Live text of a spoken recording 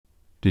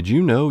Did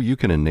you know you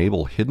can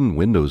enable hidden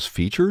Windows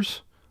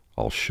features?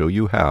 I'll show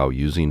you how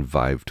using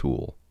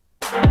ViVeTool.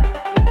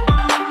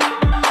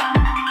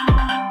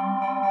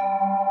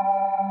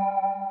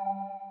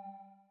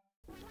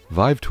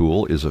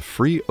 ViVeTool is a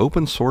free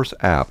open source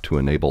app to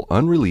enable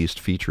unreleased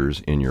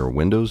features in your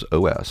Windows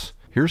OS.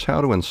 Here's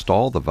how to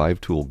install the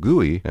ViVeTool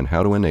GUI and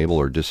how to enable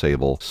or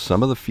disable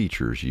some of the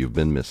features you've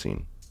been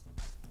missing.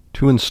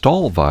 To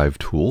install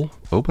ViVeTool,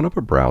 open up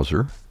a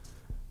browser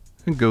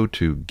and go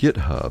to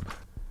GitHub.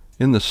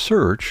 In the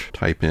search,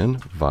 type in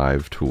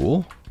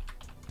ViVeTool.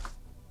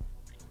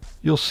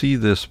 You'll see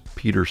this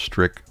Peter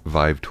Strick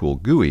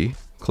ViVeTool GUI.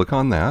 Click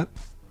on that.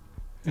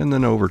 And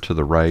then over to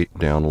the right,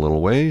 down a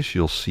little ways,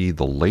 you'll see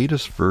the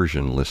latest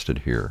version listed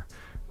here.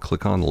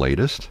 Click on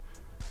Latest.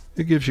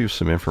 It gives you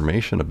some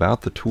information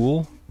about the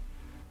tool.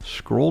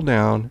 Scroll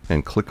down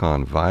and click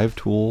on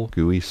ViVeTool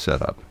GUI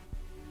Setup.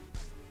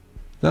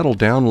 That'll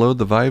download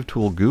the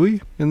ViVeTool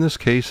GUI. In this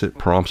case, it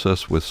prompts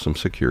us with some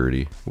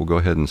security. We'll go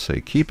ahead and say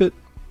Keep It.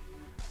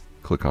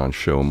 Click on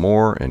Show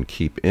More and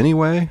Keep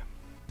Anyway.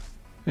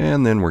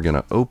 And then we're going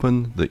to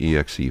open the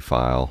exe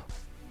file.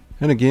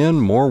 And again,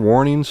 more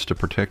warnings to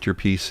protect your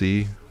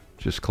PC.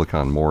 Just click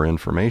on More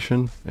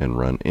Information and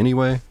Run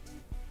Anyway.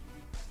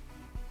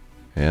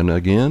 And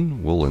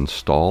again, we'll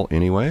install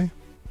anyway.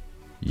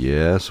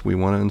 Yes, we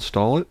want to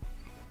install it.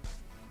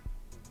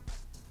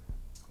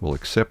 We'll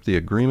accept the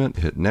agreement,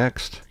 hit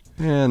Next,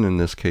 and in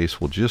this case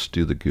we'll just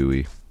do the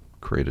GUI,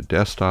 create a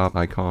desktop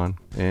icon,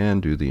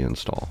 and do the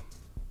install.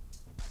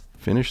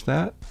 Finish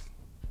that,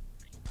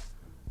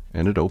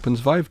 and it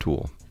opens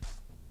ViVeTool.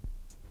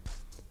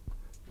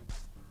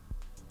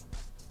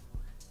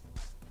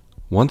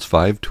 Once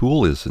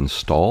ViVeTool is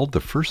installed, the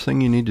first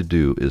thing you need to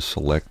do is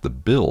select the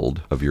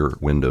build of your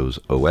Windows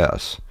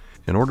OS.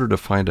 In order to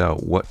find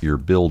out what your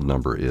build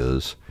number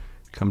is,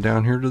 come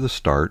down here to the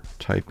start,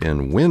 type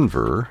in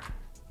WinVer,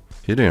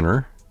 hit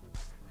enter,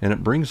 and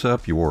it brings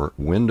up your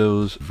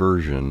Windows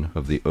version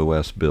of the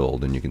OS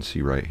build. And you can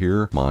see right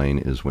here, mine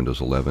is Windows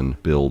 11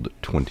 build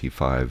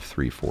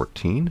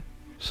 25314.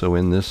 So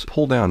in this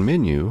pull down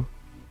menu,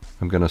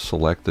 I'm going to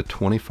select the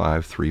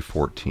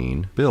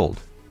 25314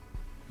 build.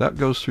 That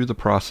goes through the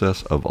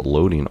process of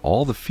loading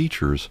all the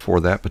features for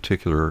that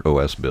particular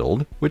OS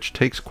build, which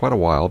takes quite a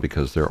while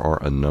because there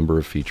are a number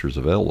of features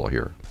available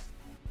here.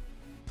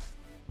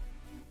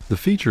 The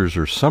features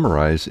are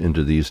summarized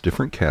into these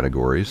different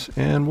categories,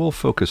 and we'll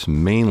focus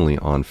mainly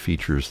on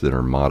features that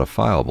are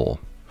modifiable.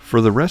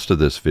 For the rest of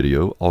this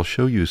video, I'll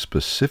show you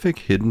specific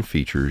hidden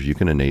features you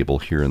can enable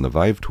here in the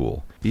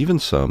ViVeTool, even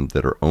some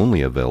that are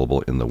only available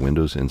in the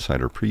Windows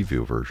Insider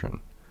Preview version.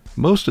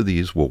 Most of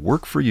these will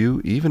work for you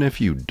even if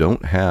you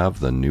don't have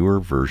the newer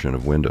version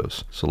of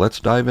Windows. So let's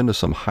dive into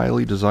some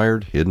highly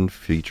desired hidden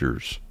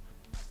features.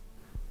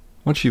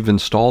 Once you've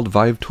installed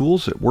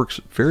ViVeTools, it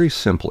works very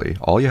simply.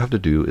 All you have to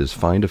do is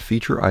find a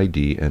feature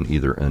ID and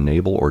either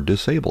enable or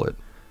disable it.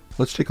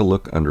 Let's take a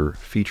look under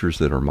features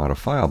that are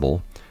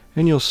modifiable,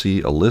 and you'll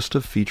see a list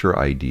of feature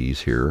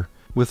IDs here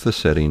with the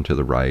setting to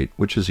the right,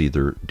 which is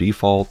either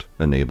default,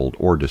 enabled,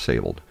 or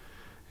disabled.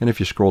 And if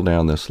you scroll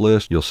down this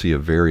list, you'll see a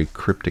very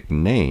cryptic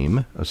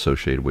name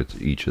associated with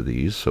each of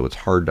these, so it's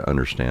hard to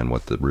understand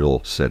what the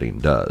real setting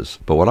does.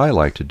 But what I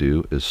like to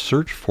do is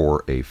search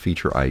for a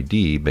feature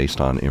ID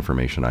based on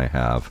information I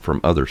have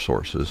from other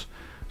sources.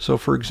 So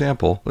for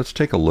example, let's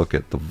take a look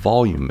at the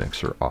volume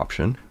mixer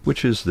option,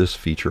 which is this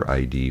feature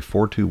ID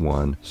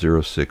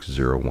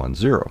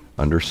 421-06010.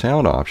 Under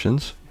sound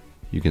options,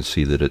 you can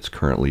see that it's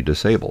currently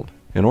disabled.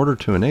 In order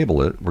to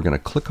enable it, we're going to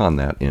click on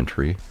that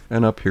entry,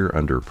 and up here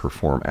under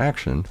Perform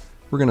Action,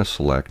 we're going to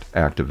select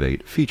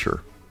Activate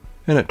Feature,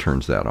 and it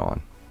turns that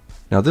on.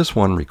 Now this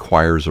one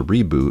requires a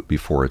reboot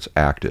before it's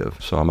active,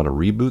 so I'm going to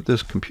reboot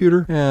this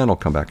computer, and I'll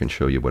come back and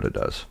show you what it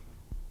does.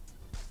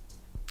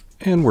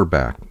 And we're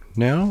back.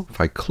 Now,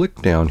 if I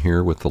click down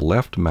here with the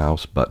left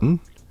mouse button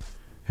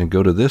and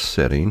go to this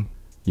setting,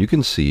 you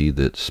can see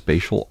that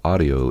spatial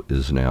audio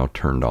is now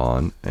turned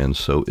on, and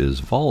so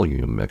is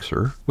volume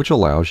mixer, which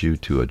allows you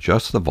to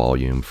adjust the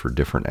volume for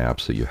different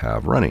apps that you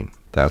have running.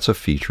 That's a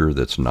feature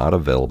that's not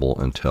available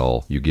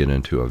until you get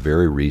into a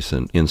very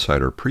recent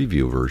Insider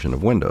Preview version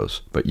of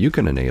Windows, but you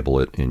can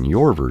enable it in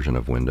your version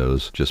of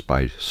Windows just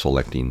by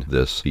selecting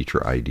this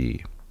feature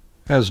ID.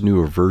 As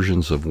newer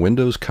versions of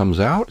Windows comes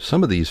out,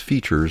 some of these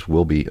features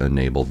will be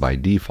enabled by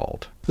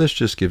default. This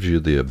just gives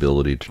you the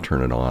ability to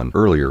turn it on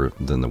earlier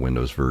than the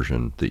Windows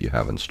version that you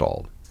have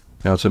installed.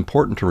 Now it's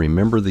important to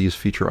remember these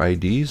feature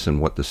IDs and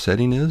what the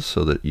setting is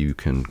so that you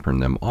can turn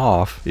them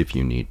off if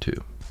you need to.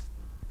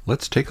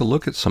 Let's take a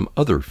look at some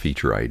other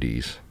feature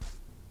IDs.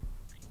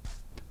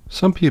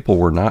 Some people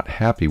were not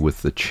happy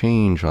with the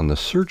change on the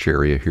search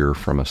area here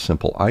from a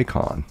simple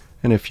icon.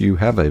 And if you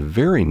have a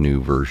very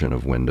new version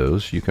of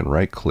Windows, you can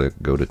right-click,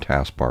 go to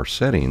Taskbar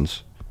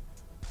Settings,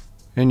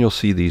 and you'll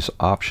see these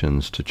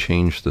options to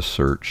change the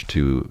search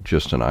to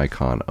just an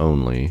icon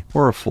only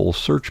or a full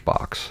search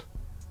box.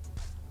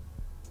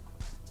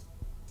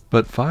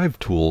 But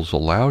ViVeTools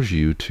allows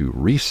you to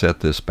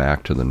reset this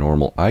back to the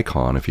normal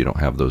icon if you don't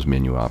have those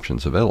menu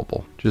options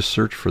available. Just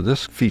search for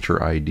this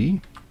feature ID,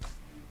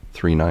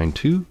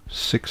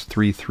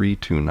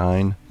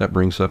 392-63329. That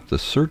brings up the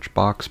search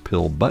box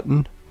pill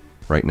button.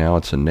 Right now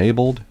it's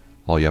enabled.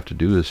 All you have to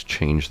do is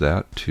change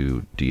that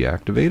to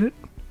deactivate it.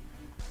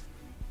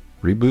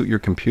 Reboot your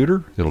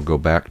computer. It'll go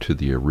back to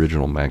the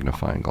original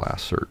magnifying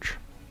glass search.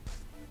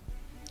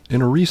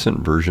 In a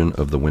recent version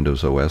of the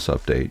Windows OS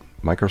update,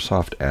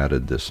 Microsoft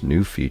added this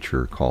new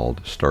feature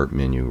called Start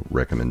Menu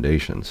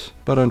Recommendations.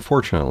 But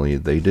unfortunately,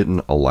 they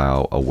didn't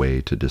allow a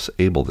way to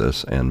disable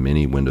this, and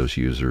many Windows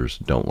users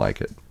don't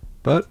like it.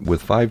 But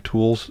with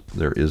ViVeTools,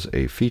 there is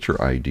a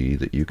feature ID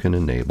that you can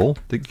enable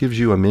that gives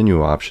you a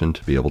menu option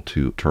to be able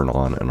to turn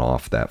on and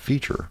off that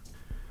feature.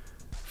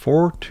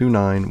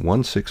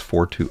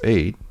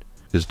 429.16428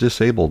 is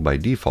disabled by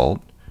default.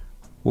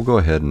 We'll go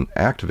ahead and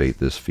activate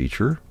this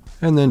feature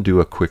and then do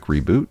a quick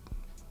reboot.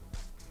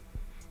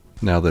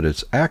 Now that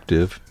it's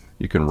active,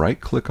 you can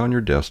right-click on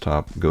your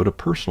desktop, go to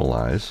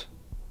Personalize,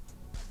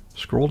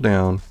 scroll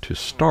down to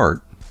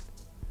Start,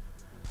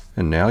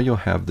 and now you'll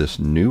have this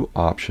new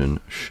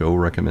option, Show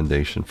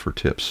Recommendation for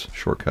Tips,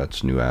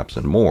 Shortcuts, New Apps,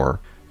 and More,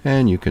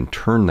 and you can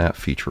turn that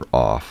feature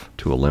off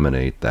to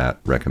eliminate that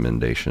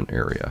recommendation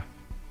area.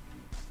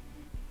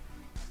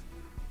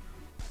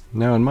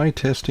 Now in my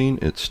testing,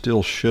 it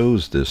still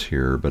shows this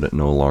here, but it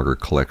no longer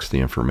collects the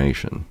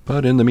information.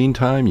 But in the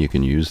meantime, you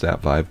can use that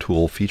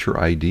ViVeTool feature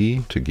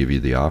ID to give you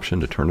the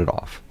option to turn it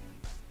off.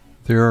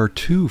 There are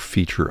two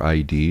feature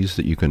IDs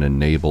that you can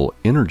enable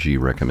energy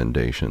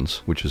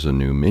recommendations, which is a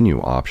new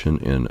menu option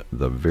in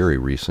the very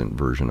recent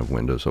version of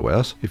Windows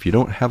OS. If you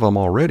don't have them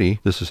already,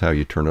 this is how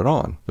you turn it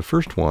on. The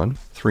first one,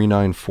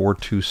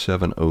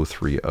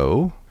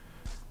 394.27030,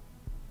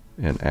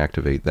 and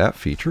activate that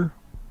feature.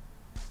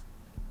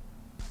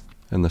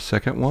 And the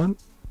second one,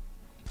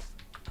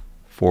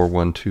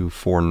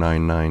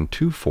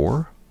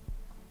 412.499.24,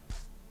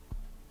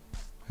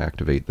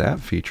 activate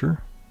that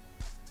feature.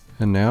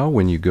 And now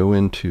when you go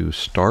into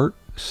Start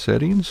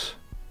Settings,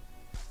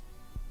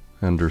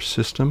 under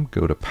System,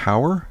 go to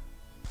Power,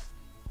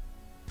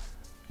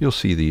 you'll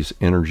see these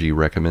energy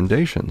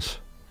recommendations.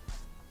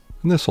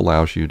 And this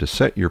allows you to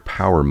set your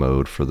power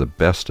mode for the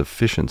best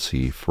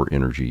efficiency for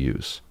energy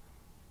use.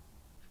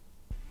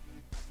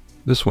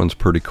 This one's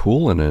pretty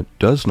cool, and it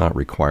does not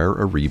require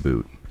a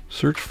reboot.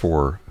 Search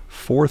for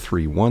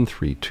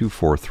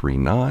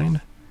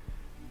 43132439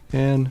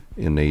 and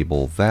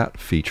enable that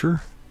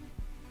feature.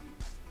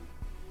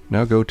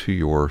 Now go to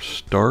your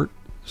Start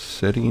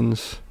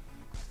Settings,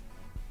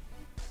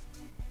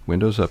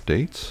 Windows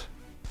Updates,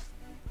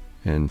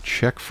 and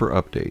check for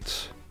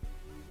updates.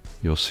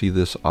 You'll see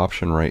this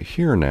option right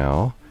here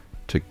now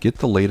to get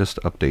the latest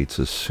updates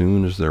as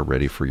soon as they're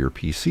ready for your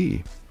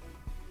PC.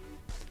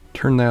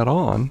 Turn that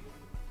on.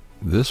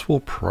 This will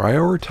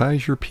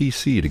prioritize your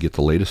PC to get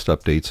the latest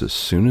updates as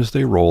soon as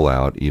they roll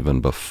out, even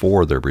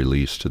before they're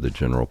released to the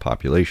general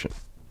population.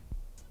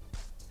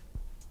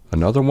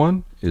 Another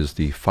one is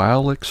the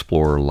File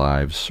Explorer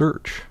Live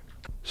Search.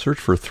 Search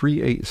for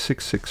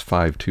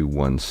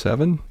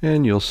 3866517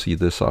 and you'll see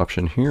this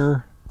option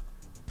here.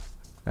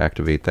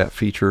 Activate that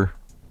feature.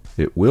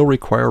 It will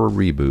require a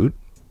reboot.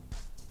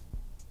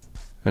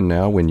 And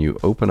now when you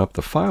open up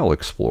the File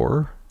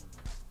Explorer,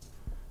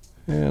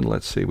 and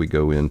let's say we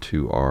go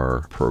into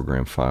our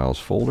Program Files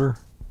folder.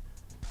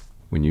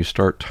 When you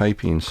start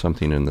typing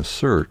something in the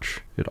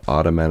search, it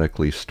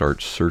automatically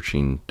starts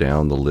searching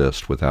down the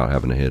list without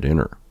having to hit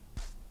enter.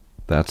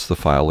 That's the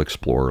File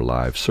Explorer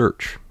Live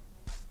Search.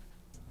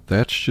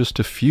 That's just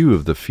a few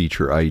of the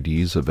feature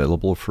IDs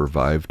available for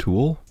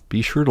ViVeTool.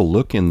 Be sure to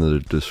look in the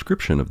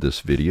description of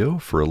this video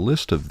for a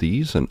list of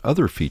these and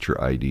other feature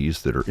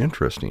IDs that are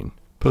interesting.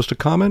 Post a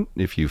comment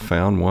if you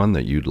found one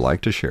that you'd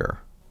like to share.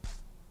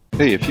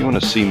 Hey, if you want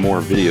to see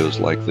more videos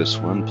like this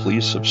one,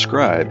 please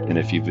subscribe. And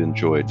if you've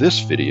enjoyed this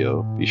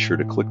video, be sure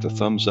to click the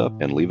thumbs up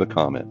and leave a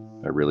comment.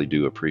 I really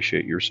do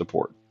appreciate your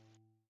support.